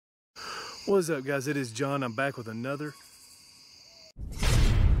What's up, guys? It is John. I'm back with another.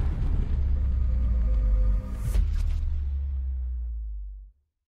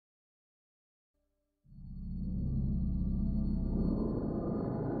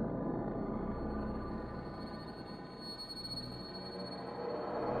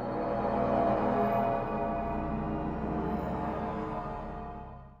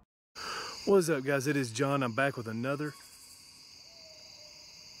 What's up, guys? It is John. I'm back with another.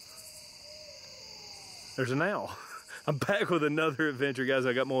 There's an owl. I'm back with another adventure, guys.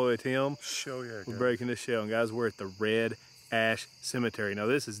 I got my boy Tim. Show you. We're breaking this shell, and guys, we're at the Red Ash Cemetery. Now,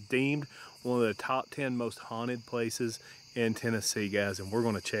 this is deemed one of the top 10 most haunted places in Tennessee, guys, and we're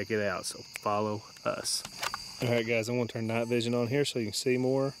going to check it out. So follow us. All right, guys, I'm going to turn night vision on here so you can see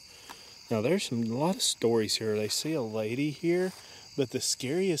more. Now, there's a lot of stories here. They see a lady here, but the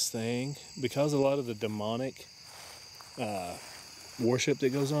scariest thing, because a lot of the demonic worship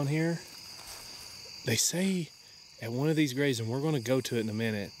that goes on here, they say at one of these graves, and we're going to go to it in a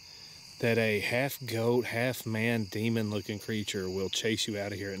minute, that a half goat, half man, demon looking creature will chase you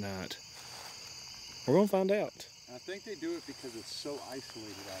out of here at night. We're going to find out. I think they do it because it's so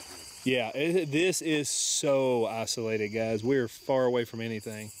isolated out here. Yeah, this is so isolated, guys. We're far away from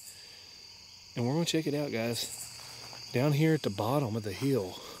anything. And we're going to check it out, guys. Down here at the bottom of the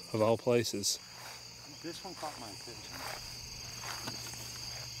hill, of all places. This one caught my attention.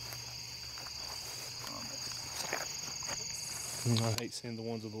 I hate seeing the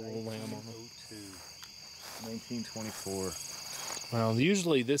ones with the little lamb on them. 1924. Well,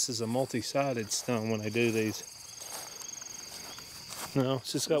 usually this is a multi-sided stone when they do these. No,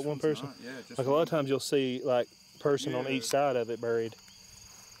 it's just got one person. Yeah, just like a lot of times you'll see like person on each side of it buried.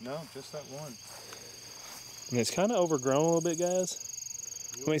 No, just that one. And it's kind of overgrown a little bit, guys.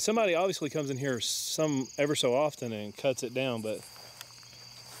 I mean, somebody obviously comes in here ever so often and cuts it down, but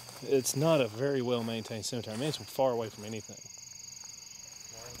it's not a very well maintained cemetery. I mean, it's far away from anything.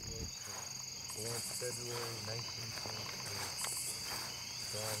 Born February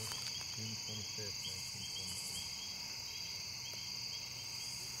 1923. Died June 25th,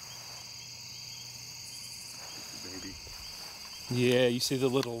 1923. Baby. Yeah, you see the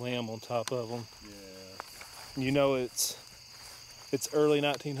little lamb on top of them. Yeah. You know it's early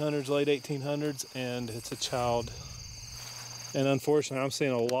 1900s, late 1800s, and it's a child. And unfortunately, I'm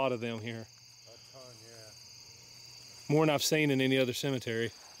seeing a lot of them here. A ton, yeah. More than I've seen in any other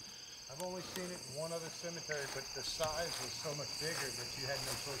cemetery. I've only seen it in one other cemetery, but the size was so much bigger that you had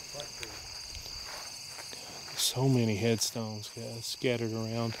no choice but to. So many headstones, guys, scattered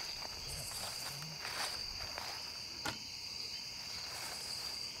around.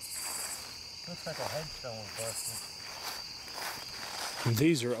 Looks like a headstone was busted. And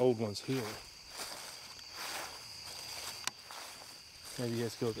these are old ones here. Maybe you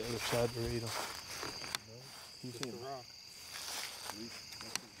have to go to the other side to read them. No, You just a rock.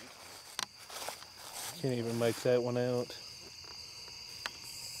 Can't even make that one out.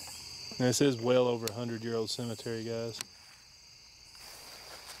 And this is well over 100-year-old cemetery, guys.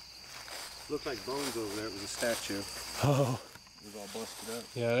 Looked like bones over there. It was a statue. Oh. It was all busted up.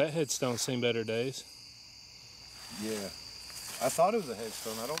 Yeah, that headstone's seen better days. Yeah. I thought it was a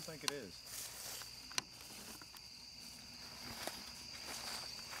headstone. I don't think it is.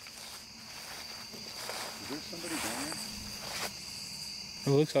 Is there somebody down there? It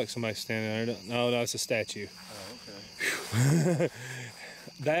looks like somebody's standing there. No, it's a statue. Oh, okay.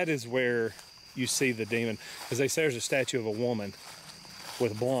 That is where you see the demon. As they say, there's a statue of a woman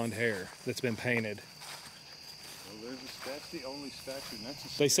with blonde hair that's been painted. Well, that's the only statue. And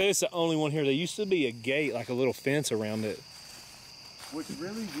that's They say it's the only one here. There used to be a gate, like a little fence around it. What's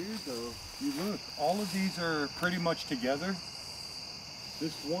really weird, though, you look, all of these are pretty much together.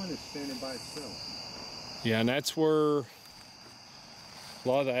 This one is standing by itself. Yeah, and that's where a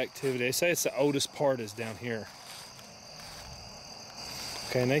lot of the activity. They say it's the oldest part is down here.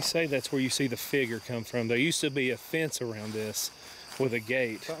 Okay, and they say that's where you see the figure come from. There used to be a fence around this with a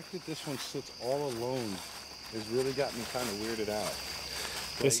gate. The fact that this one sits all alone has really got me kind of weirded out.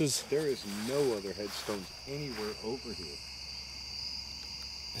 There is no other headstones anywhere over here.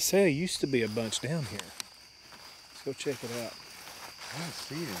 They say there used to be a bunch down here. Let's go check it out. I don't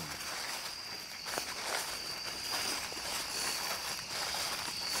see them.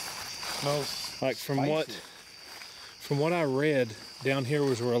 Smells like from spicy. From what I read, down here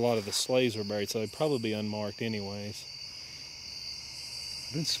was where a lot of the slaves were buried, so they'd probably be unmarked anyways.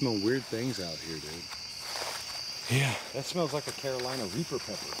 I've been smelling weird things out here, dude. Yeah. That smells like a Carolina Reaper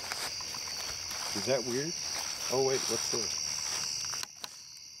pepper. Is that weird? Oh wait, what's this?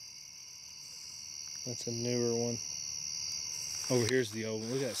 That's a newer one. Over here's the old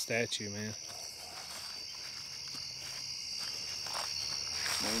one. Look at that statue, man.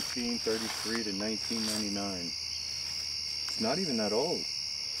 1933 to 1999. It's not even that old.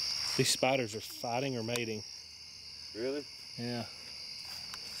 These spiders are fighting or mating. Really? Yeah.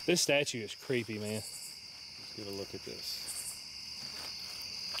 This statue is creepy, man. Let's get a look at this.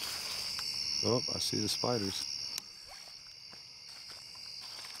 Oh, I see the spiders.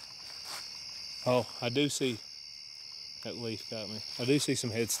 Oh, I do see. That leaf got me. I do see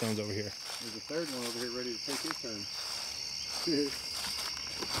some headstones over here. There's a third one over here ready to take his turn.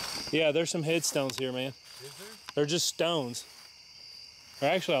 Yeah, there's some headstones here, man. Is there? They're just stones.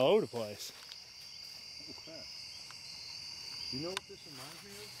 They're actually all over the place. Oh, crap. You know what this reminds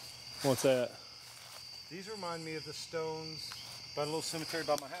me of? What's that? These remind me of the stones by the little cemetery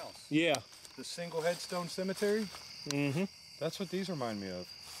by my house. Yeah. The single headstone cemetery? Mm-hmm. That's what these remind me of.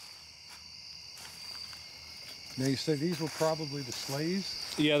 Now you said these were probably the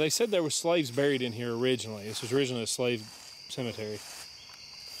slaves? Yeah, they said there were slaves buried in here originally. This was originally a slave cemetery.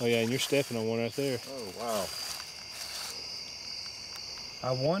 Oh yeah, and you're stepping on one right there. Oh, wow.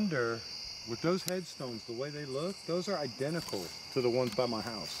 I wonder, with those headstones, the way they look, those are identical to the ones by my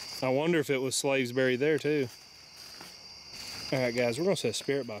house. I wonder if it was slaves buried there too. All right, guys, we're gonna set a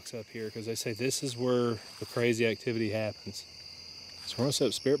spirit box up here because they say this is where the crazy activity happens. So we're gonna set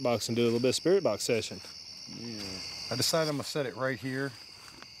up a spirit box and do a little bit of spirit box session. Yeah. I decided I'm gonna set it right here.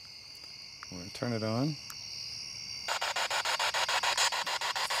 I'm gonna turn it on.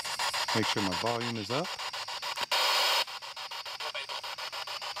 Make sure my volume is up.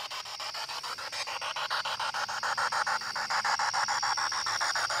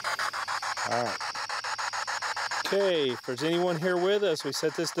 All right. Okay, if there's anyone here with us, we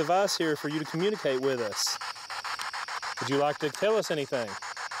set this device here for you to communicate with us. Would you like to tell us anything?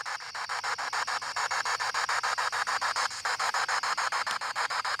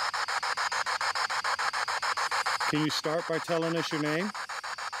 Can you start by telling us your name?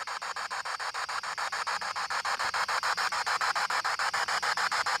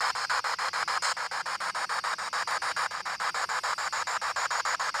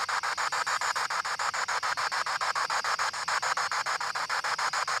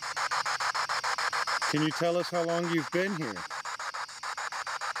 Can you tell us how long you've been here?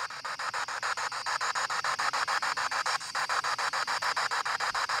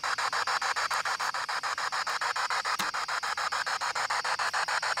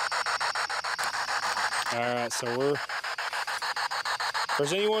 All right, so if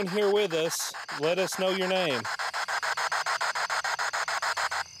there's anyone here with us, let us know your name.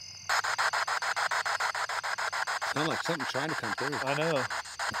 Sounds like something trying to come through. I know.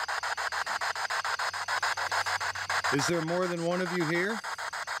 Is there more than one of you here?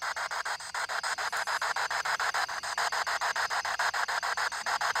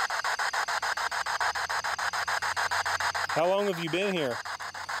 How long have you been here?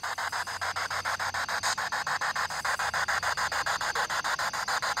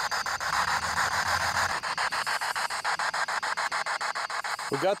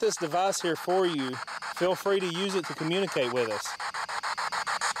 We got this device here for you. Feel free to use it to communicate with us.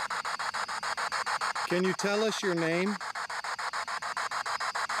 Can you tell us your name?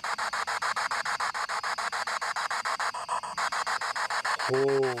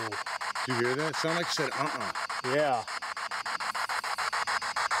 Oh, Did you hear that? It sounded like you said yeah.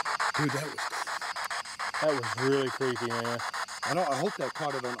 Dude, That was really creepy, man. I hope that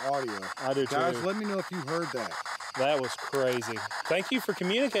caught it on audio. I do too. Guys, let me know if you heard that. That was crazy. Thank you for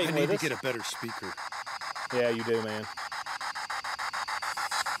communicating with us. I need to get a better speaker. Yeah, you do, man.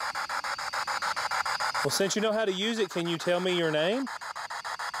 Well, since you know how to use it, can you tell me your name?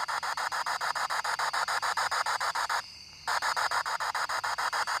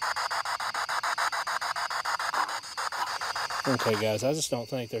 Okay, guys, I just don't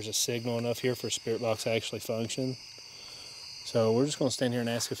think there's a signal enough here for Spirit Box to actually function. So we're just going to stand here and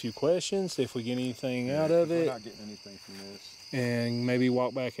ask a few questions, see if we get anything out of it. We're not getting anything from this. And maybe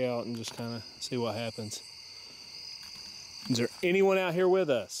walk back out and just kind of see what happens. Is there anyone out here with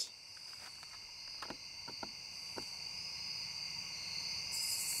us?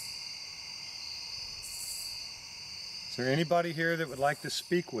 Is there anybody here that would like to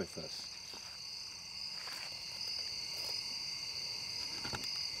speak with us?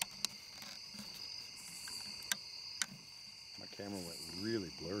 My camera went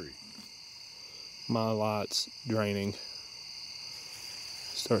really blurry. My light's draining.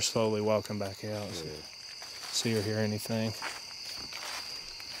 Start slowly walking back out. Yeah. See or hear anything.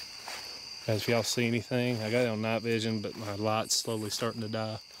 Guys, if y'all see anything, I got it on night vision, but my light's slowly starting to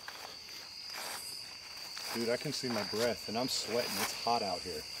die. Dude, I can see my breath and I'm sweating. It's hot out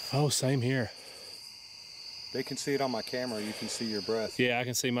here. Oh, same here. They can see it on my camera. You can see your breath. Yeah, I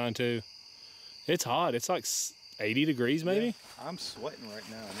can see mine too. It's hot. It's like 80 degrees maybe. Yeah, I'm sweating right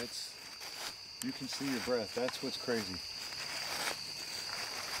now and you can see your breath. That's what's crazy.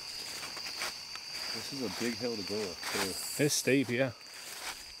 This is a big hill to go up too. It's steep, yeah.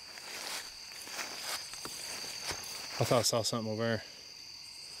 I thought I saw something over there.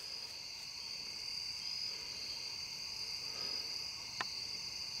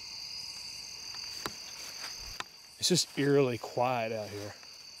 It's just eerily quiet out here.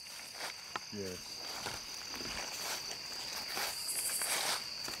 Yes.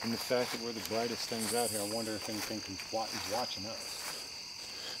 And the fact that we're the brightest things out here, I wonder if anything is watching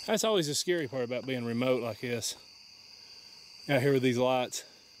us. That's always the scary part about being remote like this. Out here with these lights.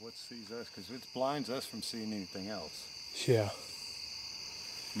 What sees us? Because it blinds us from seeing anything else. Yeah.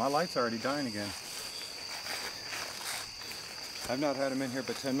 My light's already dying again. I've not had them in here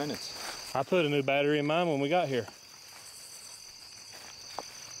but 10 minutes. I put a new battery in mine when we got here.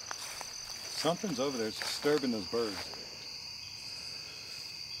 Something's over there. It's disturbing those birds.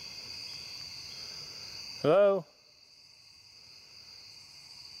 Hello?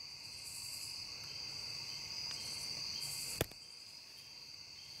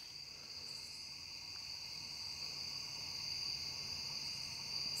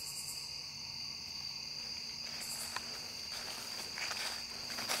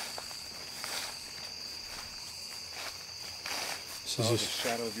 Oh, the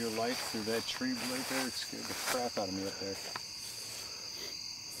shadow of your light through that tree right there, it scared the crap out of me up there.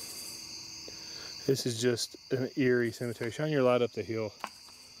 This is just an eerie cemetery. Shine your light up the hill.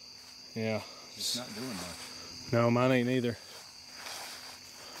 Yeah. It's not doing much. No, mine ain't either.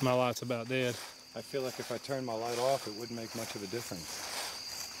 My light's about dead. I feel like if I turned my light off, it wouldn't make much of a difference.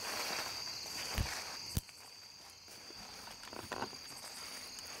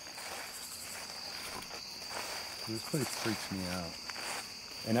 This place freaks me out.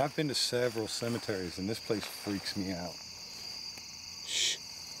 And I've been to several cemeteries, and this place freaks me out. Shh.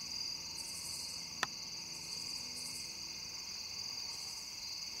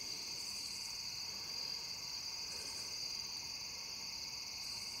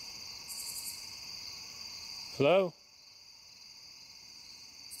 Hello?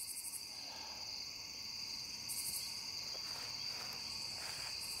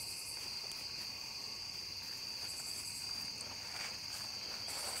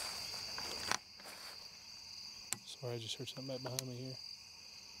 Sorry, I just heard something back behind me here.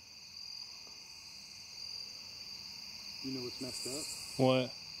 You know what's messed up? What?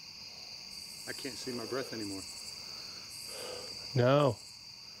 I can't see my breath anymore. No.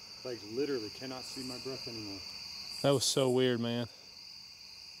 Like, literally cannot see my breath anymore. That was so weird, man.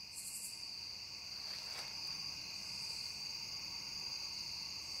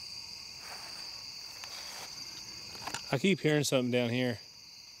 I keep hearing something down here.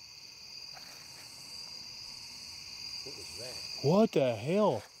 What was that? What the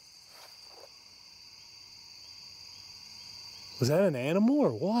hell? Was that an animal or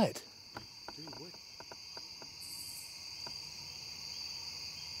what? Dude, what?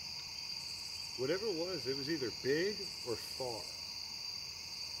 Whatever it was either big or far.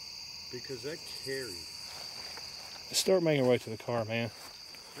 Because that carried. Let's start making our way to the car, man.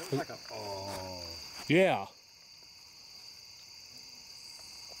 That was like a, oh. Yeah.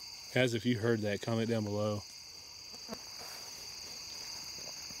 Guys, if you heard that, comment down below. I'm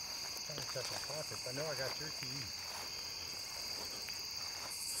trying to check my pockets. I know I got your keys.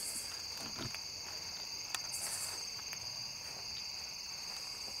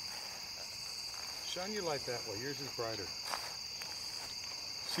 Shine your light that way. Yours is brighter.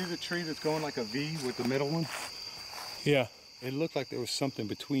 See the tree that's going like a V with the middle one? Yeah. It looked like there was something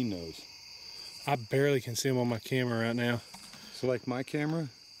between those. I barely can see them on my camera right now. So like my camera,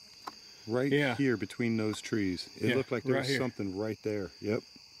 right here between those trees. It looked like there was something right there. Yep.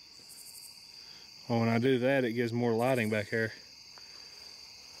 Well, when I do that, it gives more lighting back here.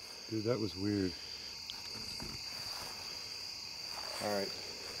 Dude, that was weird. All right.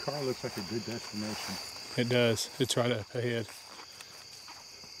 Car looks like a good destination. It does. It's right up ahead.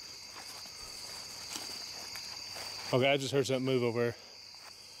 Okay, I just heard something move over there.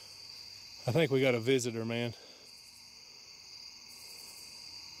 I think we got a visitor, man.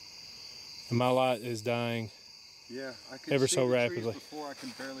 And my light is dying. Yeah, I could ever see so the rapidly. Trees before. I can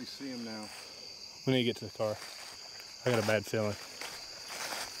barely see them now. We need to get to the car. I got a bad feeling.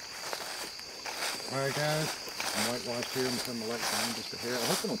 All right, guys. I might watch here and turn the light down just a hair. I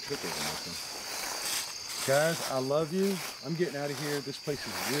hope I don't trip over nothing. Guys, I love you. I'm getting out of here. This place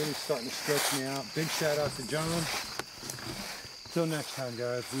is really starting to stretch me out. Big shout out to John. Till next time,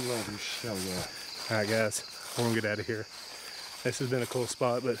 guys. We love you. Hell yeah. All right, guys, we're gonna get out of here. This has been a cool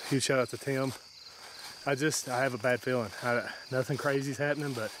spot, but huge shout out to Tim. I have a bad feeling. Nothing crazy's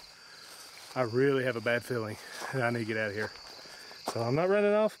happening, but I really have a bad feeling and I need to get out of here. So I'm not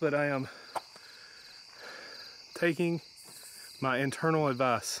running off, but I am taking my internal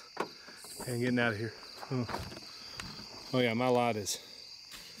advice and getting out of here. Oh yeah, my light is,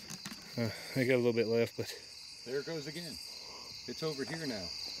 I got a little bit left, but. There it goes again. It's over here now.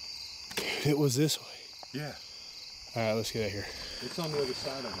 Dude, it was this way. Yeah. All right, let's get out of here. It's on the other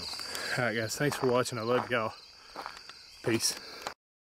side of us. All right, guys, thanks for watching. I love y'all. Peace.